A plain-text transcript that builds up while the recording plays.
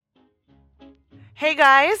Hey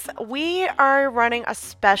guys, we are running a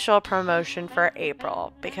special promotion for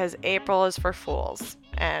April because April is for fools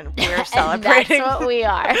and we're celebrating. And that's what we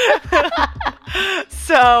are.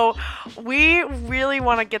 So we really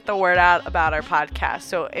want to get the word out about our podcast.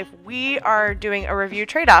 So if we are doing a review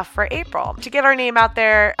trade-off for April to get our name out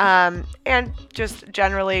there and just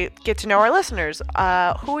generally get to know our listeners,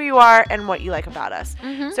 who you are and what you like about us.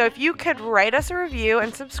 Mm-hmm. So if you could write us a review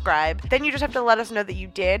and subscribe, then you just have to let us know that you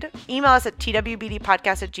did. Email us at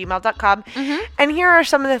twbdpodcast@gmail.com. Mm-hmm. And here are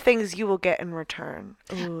some of the things you will get in return.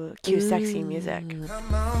 Ooh, cue sexy music.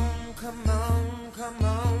 Come on, come on, come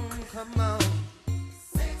on, come on.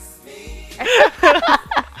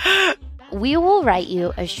 We will write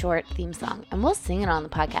you a short theme song and we'll sing it on the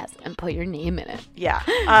podcast and put your name in it.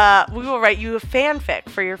 Yeah. We will write you a fanfic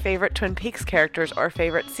for your favorite Twin Peaks characters or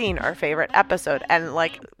favorite scene or favorite episode. And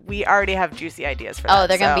we already have juicy ideas for that. Oh,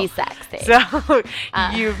 they're going to be sexy. So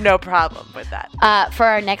you've no problem with that. For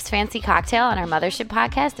our next fancy cocktail on our Mothership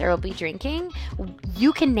podcast, there will be drinking.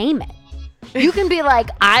 You can name it. You can be like,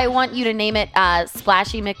 I want you to name it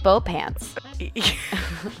Splashy McBow Pants.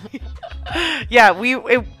 Yeah,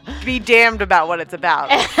 it be damned about what it's about.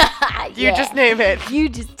 You just name it. You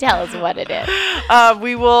just tell us what it is.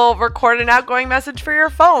 We will record an outgoing message for your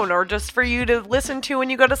phone or just for you to listen to when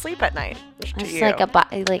you go to sleep at night. It's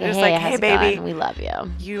hey baby, we love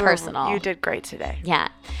you. Personal. You did great today. Yeah.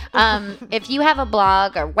 If you have a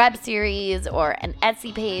blog or web series or an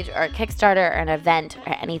Etsy page or a Kickstarter or an event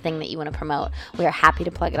or anything that you want to promote, we are happy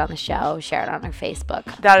to plug it on the show, share it on our Facebook.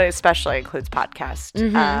 That especially includes podcasts.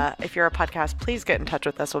 Mm-hmm. If you're a podcast, please get in touch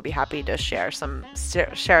with us. We'll be happy to share some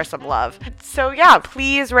love. So yeah,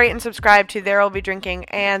 please rate and subscribe to There Will Be Drinking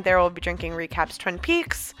and There Will Be Drinking Recaps Twin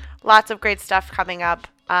Peaks. Lots of great stuff coming up,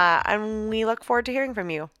 and we look forward to hearing from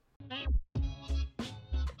you.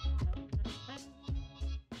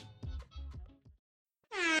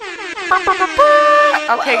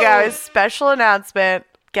 Okay, guys, special announcement.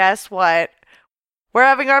 Guess what? We're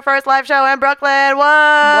having our first live show in Brooklyn.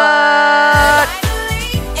 What?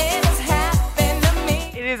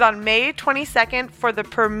 It is on May 22nd for the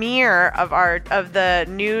premiere of the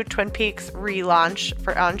new Twin Peaks relaunch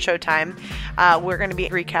on Showtime. We're going to be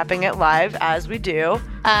recapping it live as we do.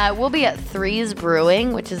 We'll be at Three's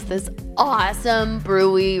Brewing, which is this awesome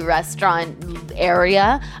brewery restaurant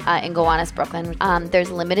area in Gowanus, Brooklyn. There's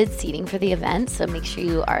limited seating for the event, so make sure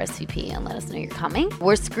you RSVP and let us know you're coming.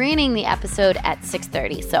 We're screening the episode at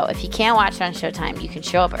 6:30, so if you can't watch it on Showtime, you can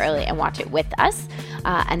show up early and watch it with us.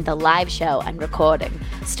 And the live show and recording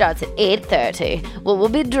starts at 8:30. Well, we'll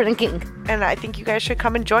be drinking. And I think you guys should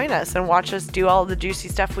come and join us and watch us do all the juicy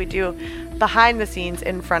stuff we do behind the scenes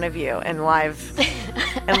in front of you in live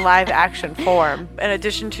action form. In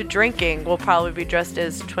addition to drinking, we'll probably be dressed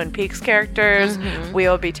as Twin Peaks characters. Mm-hmm. We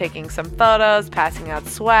will be taking some photos, passing out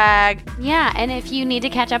swag. Yeah, and if you need to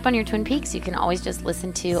catch up on your Twin Peaks, you can always just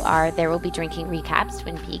listen to our There Will Be Drinking Recaps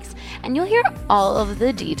Twin Peaks, and you'll hear all of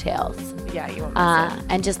the details. Yeah, you won't miss it.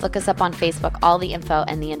 And just look us up on Facebook. All the info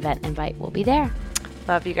and the event invite will be there.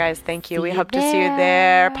 Love you guys. Thank you. We hope to see you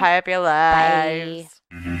there. Pie up your lives.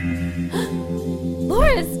 Bye.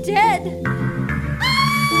 Laura's dead.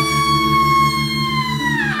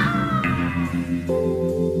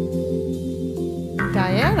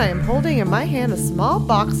 Diane, I am holding in my hand a small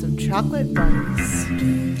box of chocolate bunnies.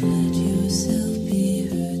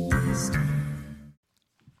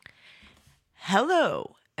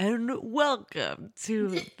 Hello and welcome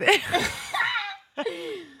to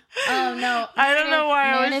Oh no! I don't know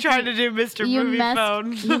why I was trying to do Mr. Movie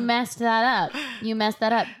Phone. You messed that up.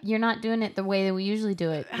 You're not doing it the way that we usually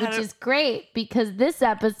do it, which is great because this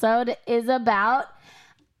episode is about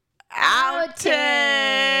Outtakes.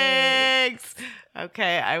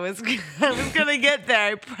 Okay, I was gonna get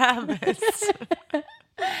there. I promised.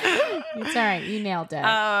 It's all right. You nailed it.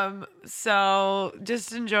 So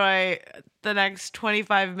just enjoy the next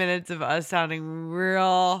 25 minutes of us sounding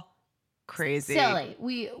real crazy. Silly.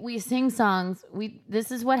 We sing songs.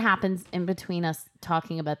 This is what happens in between us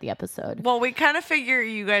talking about the episode. Well, we kind of figure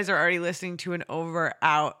you guys are already listening to an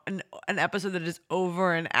episode that is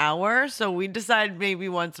over an hour, so we decided maybe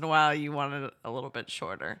once in a while you wanted it a little bit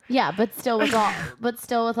shorter. Yeah, but still with all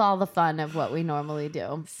the fun of what we normally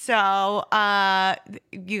do. So,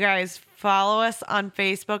 you guys follow us on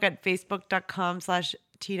Facebook at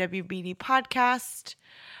facebook.com/TWBD podcast.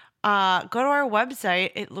 Go to our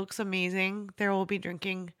website. It looks amazing. There will be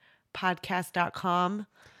drinking podcast.com.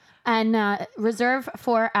 And reserve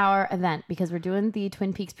for our event because we're doing the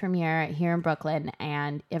Twin Peaks premiere here in Brooklyn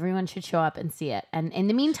and everyone should show up and see it. And in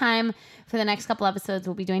the meantime, for the next couple episodes,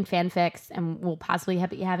 we'll be doing fanfics and we'll possibly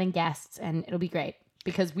be having guests and it'll be great.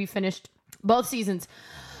 because we finished both seasons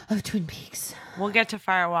of Twin Peaks. We'll get to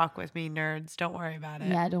Fire Walk with Me, nerds. Don't worry about it.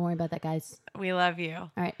 Yeah, don't worry about that, guys. We love you. All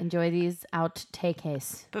right, enjoy these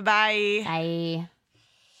outtakes. Bye-bye. Bye.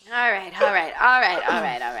 All right.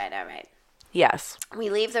 Yes. We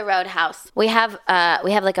leave the roadhouse. We have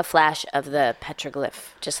like a flash of the petroglyph,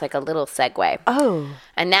 just like a little segue. Oh.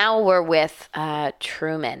 And now we're with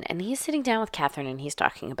Truman, and he's sitting down with Catherine, and he's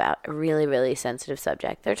talking about a really, really sensitive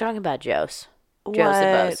subject. They're talking about Joseph.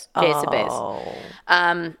 Joseph. Oh.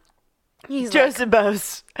 He's Joseph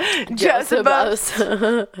Bose. Joseph Bose.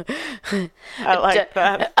 I like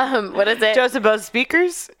that. What is it? Joseph Bose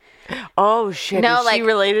speakers? Oh shit! No, is like she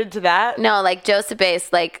related to that? No, like Joseph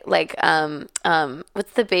Base, like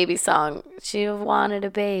what's the baby song? She wanted a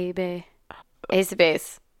baby. Ace of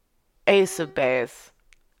Base. Ace of Base.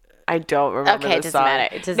 I don't remember. Okay, it the doesn't song.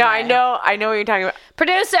 matter. It doesn't no, matter. I know what you're talking about.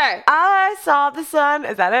 Producer. I saw the sun.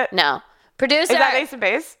 Is that it? No. Producer. Is that Ace of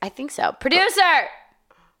Base? I think so. Producer.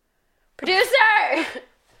 Producer. Woohoo.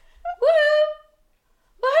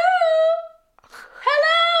 Woohoo.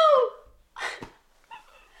 Hello.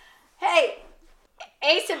 Hey.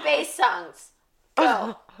 Ace of Base songs.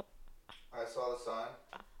 Go. I saw the sun.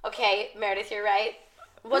 Okay, Meredith, you're right.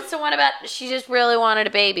 What's the one about she just really wanted a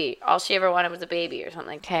baby? All she ever wanted was a baby or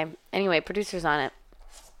something. Okay. Anyway, producer's on it.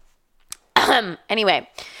 Anyway,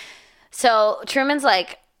 so Truman's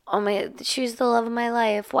like, oh my, she's the love of my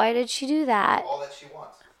life. Why did she do that? All that she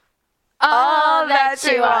wants. All that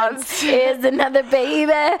she wants is another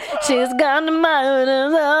baby. She's gone to mine,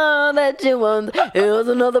 and all that she wants is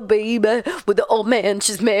another baby with the old man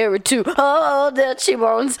she's married to. All that she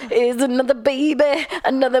wants is another baby,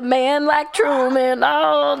 another man like Truman.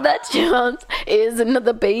 All that she wants is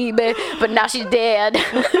another baby, but now she's dead.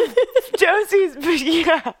 Josie's,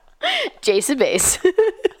 yeah. Jason Bass.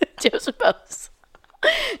 Joseph Bose.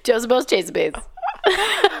 Joseph Bose, Jason Bass.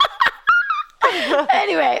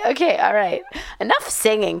 Anyway, okay, all right. Enough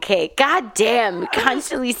singing, Kate. God damn,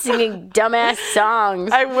 constantly singing dumbass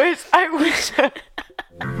songs. I wish. I'm just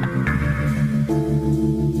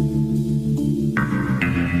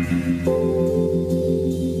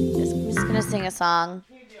gonna sing a song.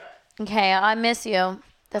 Okay, I miss you.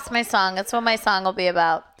 That's my song. That's what my song will be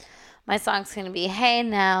about. My song's gonna be, hey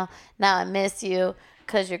now I miss you.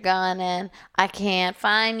 'Cause you're gone and I can't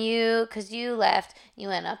find you 'cause you left. You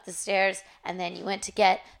went up the stairs and then you went to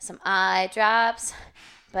get some eye drops.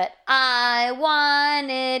 But I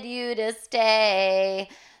wanted you to stay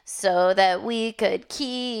so that we could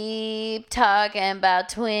keep talking about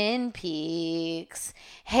Twin Peaks.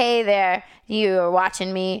 Hey there, you are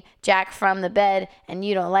watching me jack from the bed and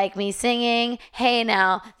you don't like me singing. Hey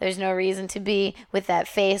now, there's no reason to be with that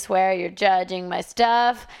face where you're judging my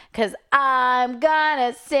stuff. 'Cause I'm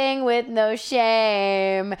gonna sing with no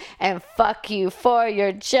shame and fuck you for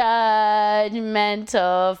your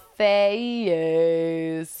judgmental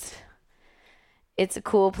face. It's a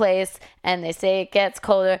cool place, and they say it gets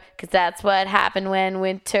colder, 'cause that's what happened when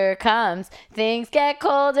winter comes. Things get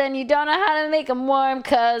cold, and you don't know how to make them warm,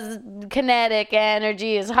 'cause kinetic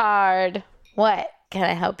energy is hard. What? Can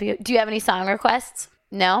I help you? Do you have any song requests?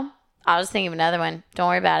 No? I'll just think of another one. Don't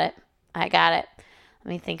worry about it. I got it.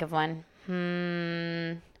 Let me think of one.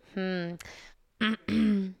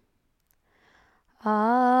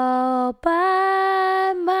 All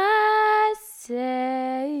by myself.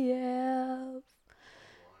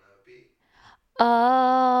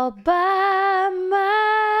 All by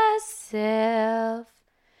myself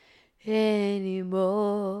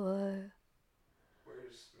anymore.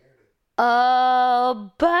 Where's Meredith? All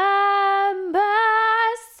by myself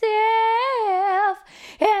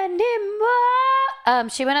anymore.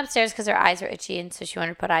 She went upstairs because her eyes were itchy, and so she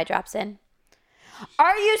wanted to put eye drops in.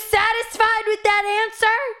 Are you satisfied with that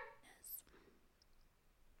answer?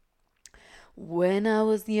 When I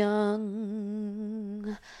was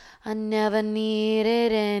young, I never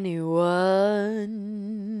needed anyone.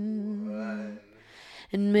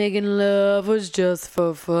 And making love was just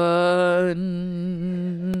for fun.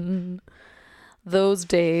 Those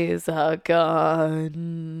days are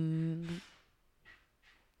gone.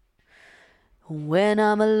 When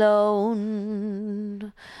I'm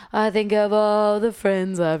alone, I think of all the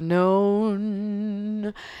friends I've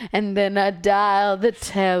known. And then I dial the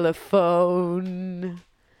telephone.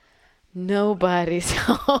 Nobody's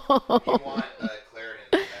home. You want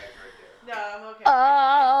Claritin in the bag right there. No, I'm okay.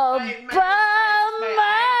 All My- by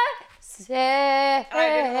I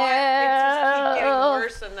didn't want it to just keep getting myself.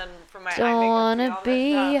 worse, and then for my eye Don't makeup wanna all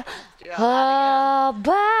be messed up. Do that all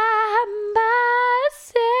by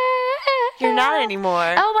myself. again. You're not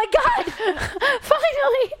anymore. Oh my God!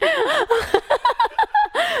 Finally!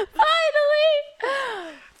 Finally!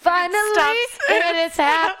 Finally, and it's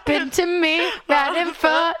happened to me right in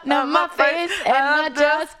front of my face, and I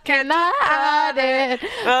just cannot hide it.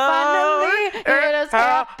 Finally, it has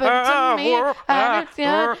happened to me right in front of my face,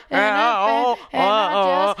 and I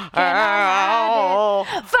just cannot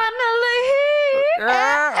hide it. Finally,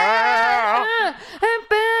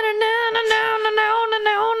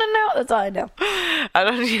 that's all I know. I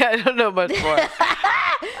don't know much more.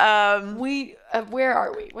 Where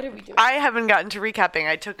are we? What are we doing? I haven't gotten to recapping.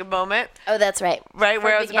 I took a moment, Oh, that's right. right For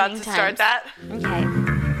where I was about to beginning start times. that. Okay.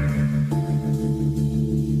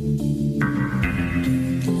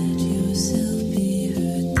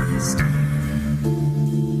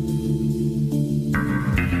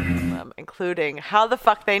 Including how the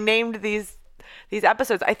fuck they named these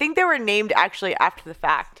episodes. I think they were named actually after the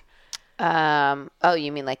fact. Oh,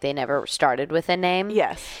 you mean like they never started with a name?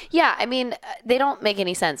 Yes. Yeah, I mean, they don't make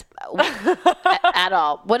any sense at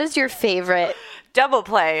all. What is your favorite? Double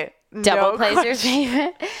play. Double No plays your question.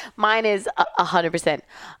 favorite? Mine is 100%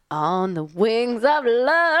 On the Wings of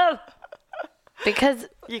Love. Because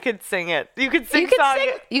You could sing it. You could sing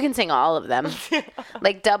you can sing all of them.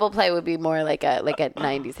 Like Double Play would be more like a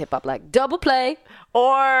 90s hip hop, like Double Play.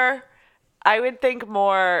 Or I would think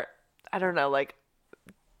more, I don't know, like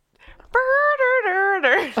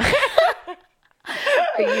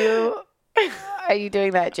Are you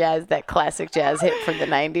doing that classic jazz hit from the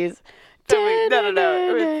 90s? No.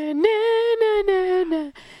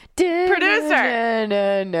 Producer.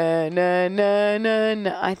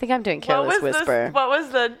 I think I'm doing Careless Whisper. What was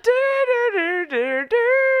the That's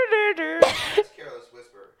Careless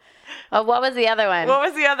Whisper. Oh, what was the other one? What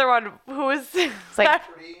was the other one? Who was It's like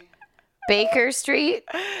Pretty. Baker Street.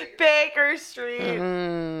 Baker Street?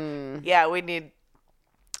 Mm. Yeah, we need.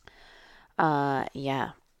 Yeah,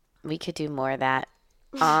 we could do more of that.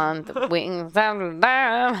 On the wings of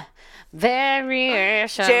love,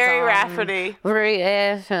 variations. Jerry on Rafferty.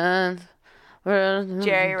 Variations.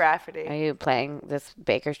 Jerry Rafferty. Are you playing this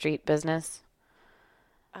Baker Street business?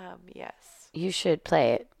 Yes. You should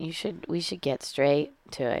play it. We should get straight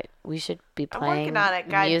to it. We should be I'm playing working on it.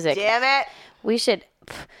 God music. damn it. We should.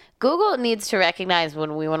 Google needs to recognize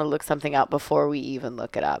when we want to look something up before we even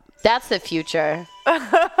look it up. That's the future.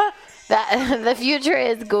 The future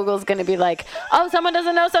is Google's going to be like, oh, someone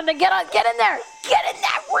doesn't know something. Get in there. Get in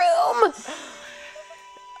that room.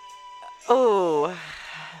 Oh,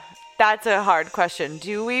 that's a hard question.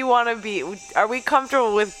 Do we want to be? Are we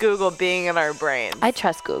comfortable with Google being in our brains? I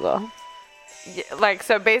trust Google. Like,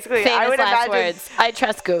 so basically, Famous I would last imagine. words. I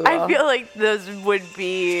trust Google. I feel like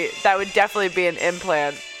that would definitely be an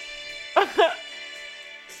implant.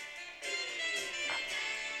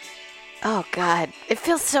 Oh, God. It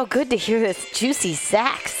feels so good to hear this juicy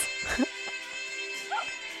sax.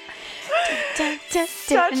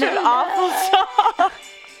 Such an awful song.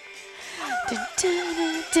 You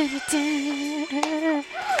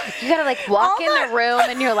gotta like walk in the room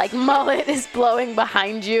and your like mullet is blowing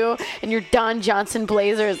behind you and your Don Johnson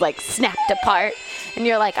blazer is like snapped apart and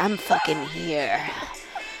you're like, I'm fucking here.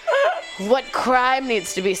 What crime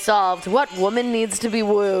needs to be solved? What woman needs to be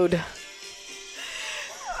wooed?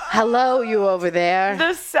 Hello, you over there.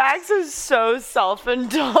 The sax is so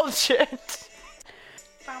self-indulgent.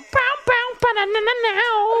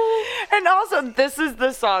 And also, this is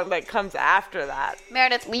the song that comes after that.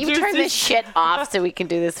 Meredith, will you Juicy turn this shit off so we can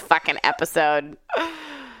do this fucking episode?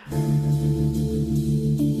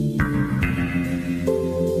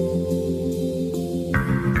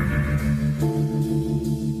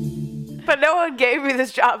 But no one gave me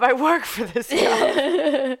this job. I work for this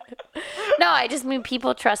job. No, I just mean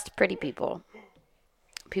people trust pretty people.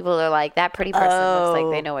 People are like, that pretty person looks like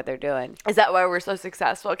they know what they're doing. Is that why we're so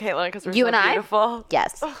successful, Caitlin? Because we're You so and I? beautiful?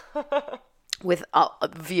 Yes. With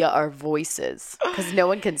via our voices. Because no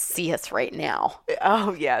one can see us right now.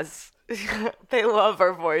 Oh, yes. They love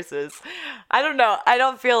our voices. I don't know. I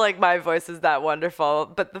don't feel like my voice is that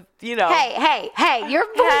wonderful, but Hey, your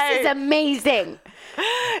voice is amazing.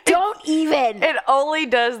 Don't even. it only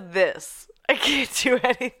does this. I can't do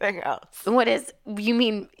anything else. What do you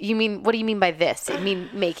mean, what do you mean by this? You mean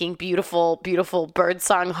making beautiful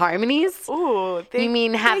birdsong harmonies? Ooh, You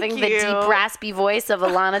mean having the deep, raspy voice of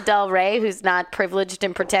Alana Del Rey, who's not privileged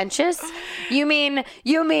and pretentious? You mean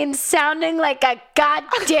sounding like a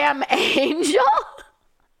goddamn angel?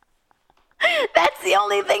 That's the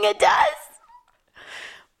only thing it does?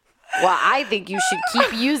 Well, I think you should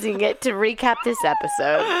keep using it to recap this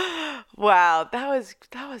episode. Wow, that was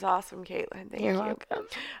awesome, Caitlin. Thank You're you.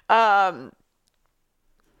 welcome.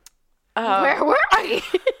 Where were we?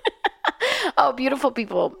 Oh, beautiful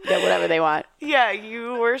people get whatever they want. Yeah,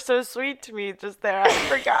 you were so sweet to me just there. I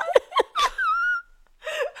forgot.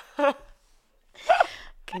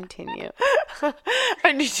 Continue.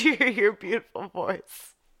 I need to hear your beautiful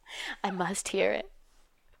voice. I must hear it.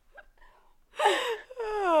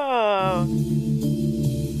 Oh.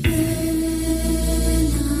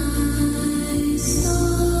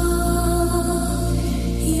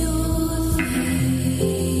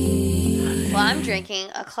 Well, I'm drinking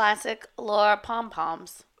a classic Laura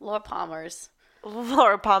Pom-Poms. Laura Palmer's.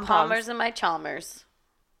 Laura Pom-Poms. Palmer's and my Chalmers.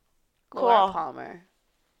 Cool. Laura Palmer.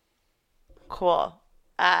 Cool.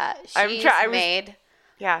 She's made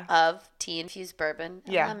Yeah. of tea-infused bourbon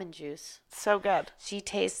and Yeah. lemon juice. So good. She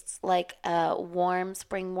tastes like a warm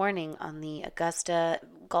spring morning on the Augusta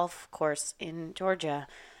golf course in Georgia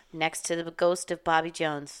next to the ghost of Bobby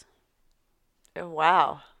Jones.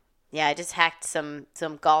 Wow. Yeah, I just hacked some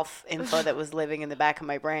golf info that was living in the back of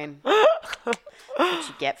my brain. What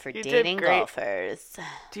you get for You did dating great. golfers.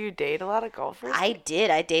 Do you date a lot of golfers? I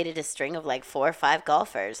did. I dated a string of like 4 or 5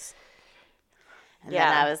 golfers. And then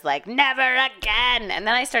Yeah. I was like, never again. And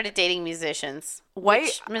then I started dating musicians.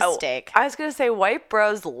 Which mistake. I was going to say, white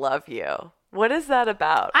bros love you. What is that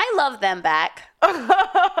about? I love them back.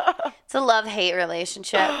 It's a love-hate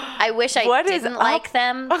relationship. I wish I What is didn't up? like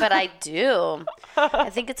them, but I do. I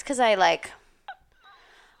think it's because I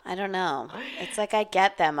don't know. It's like I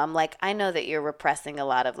get them. I'm like, I know that you're repressing a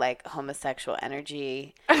lot of like homosexual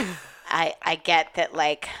energy. I get that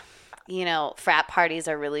like, you know, frat parties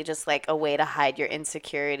are really just like a way to hide your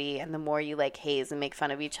insecurity. And the more you like haze and make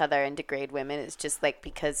fun of each other and degrade women, it's just like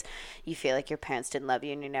because you feel like your parents didn't love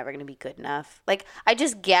you and you're never going to be good enough. Like, I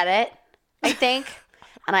just get it, I think.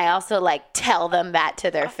 And I also like tell them that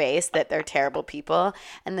to their face that they're terrible people.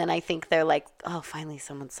 And then I think they're like, oh, finally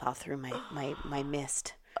someone saw through my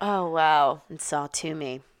mist. Oh, wow. And saw to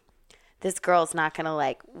me. This girl's not going to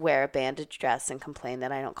like wear a bandage dress and complain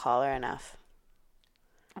that I don't call her enough.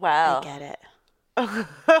 Wow. I get it.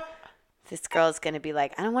 This girl's going to be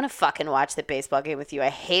like, I don't want to fucking watch the baseball game with you. I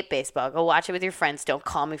hate baseball. Go watch it with your friends. Don't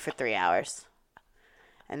call me for 3 hours.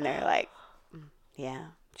 And they're like,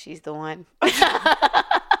 yeah, she's the one.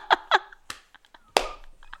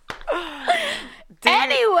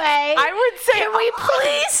 Anyway, I would say, can we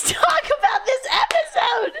please talk about this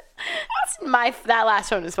episode? That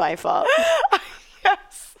last one is my fault.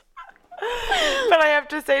 Yes. But I have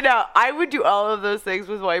to say now, I would do all of those things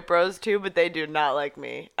with white bros too, but they do not like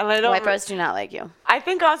me. And I don't. White bros do not like you. I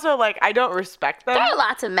think also like I don't respect them. There are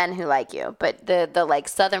lots of men who like you, but the like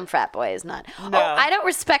Southern frat boy is not. No. Oh, I don't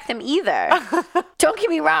respect them either. Don't get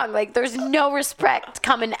me wrong. Like, there's no respect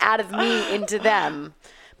coming out of me into them.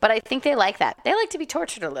 But I think they like that. They like to be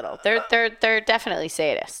tortured a little. They're definitely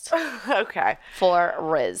sadists. Okay. For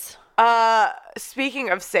Riz. Speaking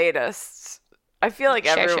of sadists, I feel like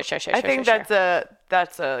Sure, everyone. sure, I think that's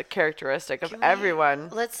a characteristic of everyone.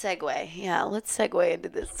 Let's segue. Yeah, let's segue into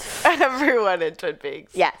this. Everyone in Twin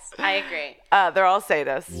Peaks. Yes, I agree. They're all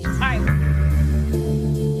sadists. All right.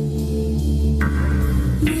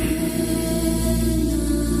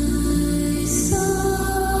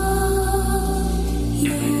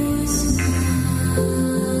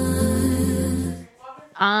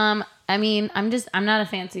 I mean, I'm not a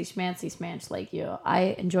fancy schmancy smanch like you.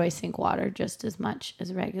 I enjoy sink water just as much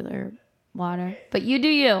as regular water. But you do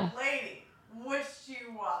you. Lady, which do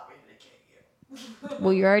you want me to get you?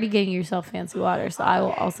 Well, you're already getting yourself fancy water, so I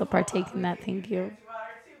will also partake in that. Thank you.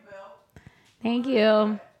 Thank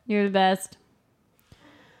you. You're the best.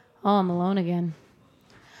 Oh, I'm alone again.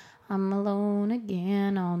 I'm alone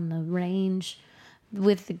again on the range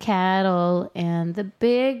with the cattle and the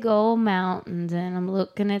big old mountains, and I'm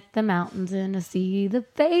looking at the mountains and I see the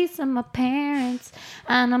face of my parents,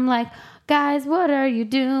 and I'm like, guys, what are you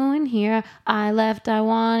doing here? I left. I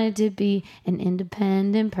wanted to be an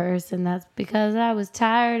independent person. That's because I was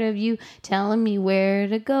tired of you telling me where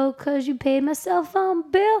to go, cause you paid my cell phone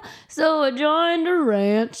bill. So I joined a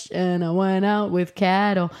ranch and I went out with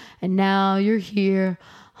cattle, and now you're here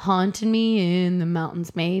haunting me in the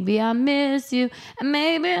mountains. Maybe I miss you, and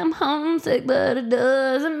maybe I'm homesick, but it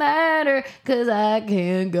doesn't matter, cause I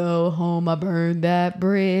can't go home. I burned that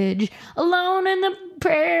bridge alone in the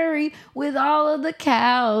prairie with all of the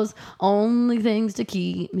cows. Only things to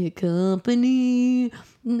keep me company.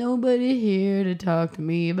 Nobody here to talk to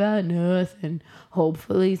me about nothing.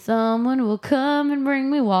 Hopefully someone will come and bring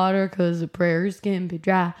me water, cause the prairies can be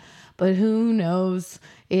dry. But who knows?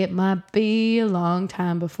 It might be a long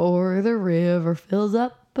time before the river fills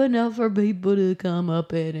up enough for people to come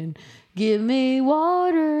up it and give me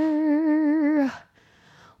water.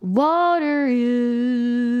 Water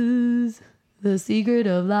is the secret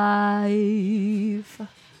of life.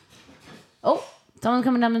 Oh, someone's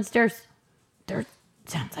coming down the stairs. There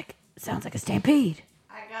sounds like a stampede.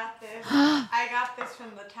 I got this. I got this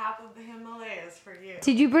from the top of the Himalayas for you.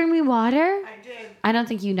 Did you bring me water? I did. I don't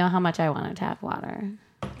think you know how much I want to tap water.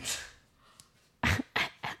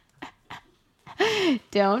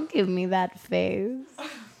 Don't give me that face.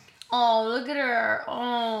 Oh, look at her.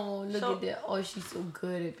 Oh, look at that. Oh, she's so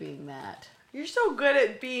good at being that. You're so good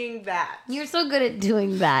at being that. You're so good at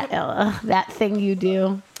doing that, Ella. That thing you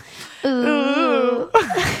do. Ooh.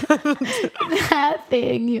 That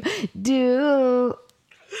thing you do.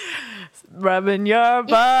 Rubbing your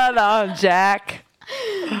butt on Jack.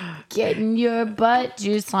 Getting your butt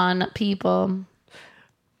juice on people.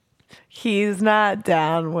 He's not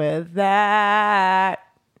down with that.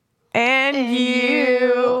 And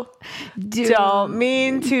you don't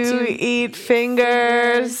mean to eat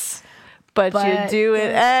fingers, but you do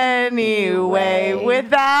it anyway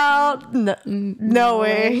without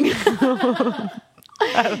knowing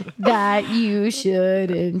that you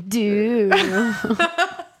shouldn't do.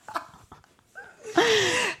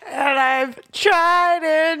 And I've tried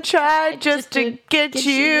and tried just to get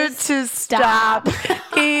you to stop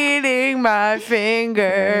eating my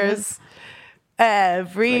fingers.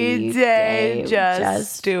 Every day,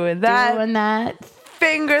 just doing that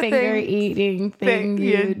finger eating thing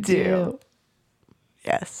you do.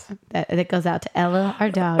 Yes. That goes out to Ella, our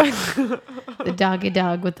dog. The doggy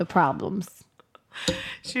dog with the problems.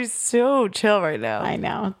 She's so chill right now. I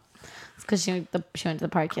know. It's because she went to the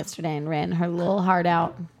park yesterday and ran her little heart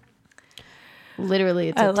out. Literally,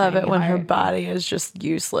 it's I a love it tiny when her heart. body is just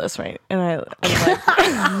useless, right? And I'm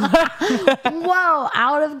like, Whoa,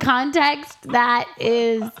 out of context, that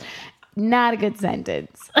is not a good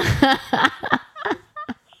sentence.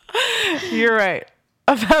 you're right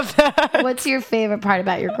about that. What's your favorite part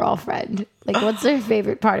about your girlfriend? Like, what's your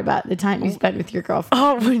favorite part about the time you spent with your girlfriend?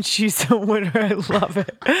 Oh, when she's so winter, I love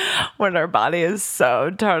it. When her body is so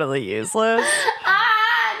totally useless.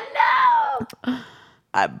 No!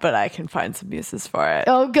 But I can find some uses for it.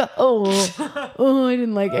 Oh, I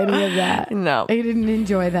didn't like any of that. No. I didn't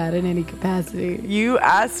enjoy that in any capacity. You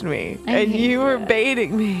asked me, I and you hated were it.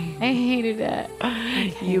 baiting me. I hated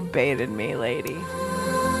it. You baited me, lady.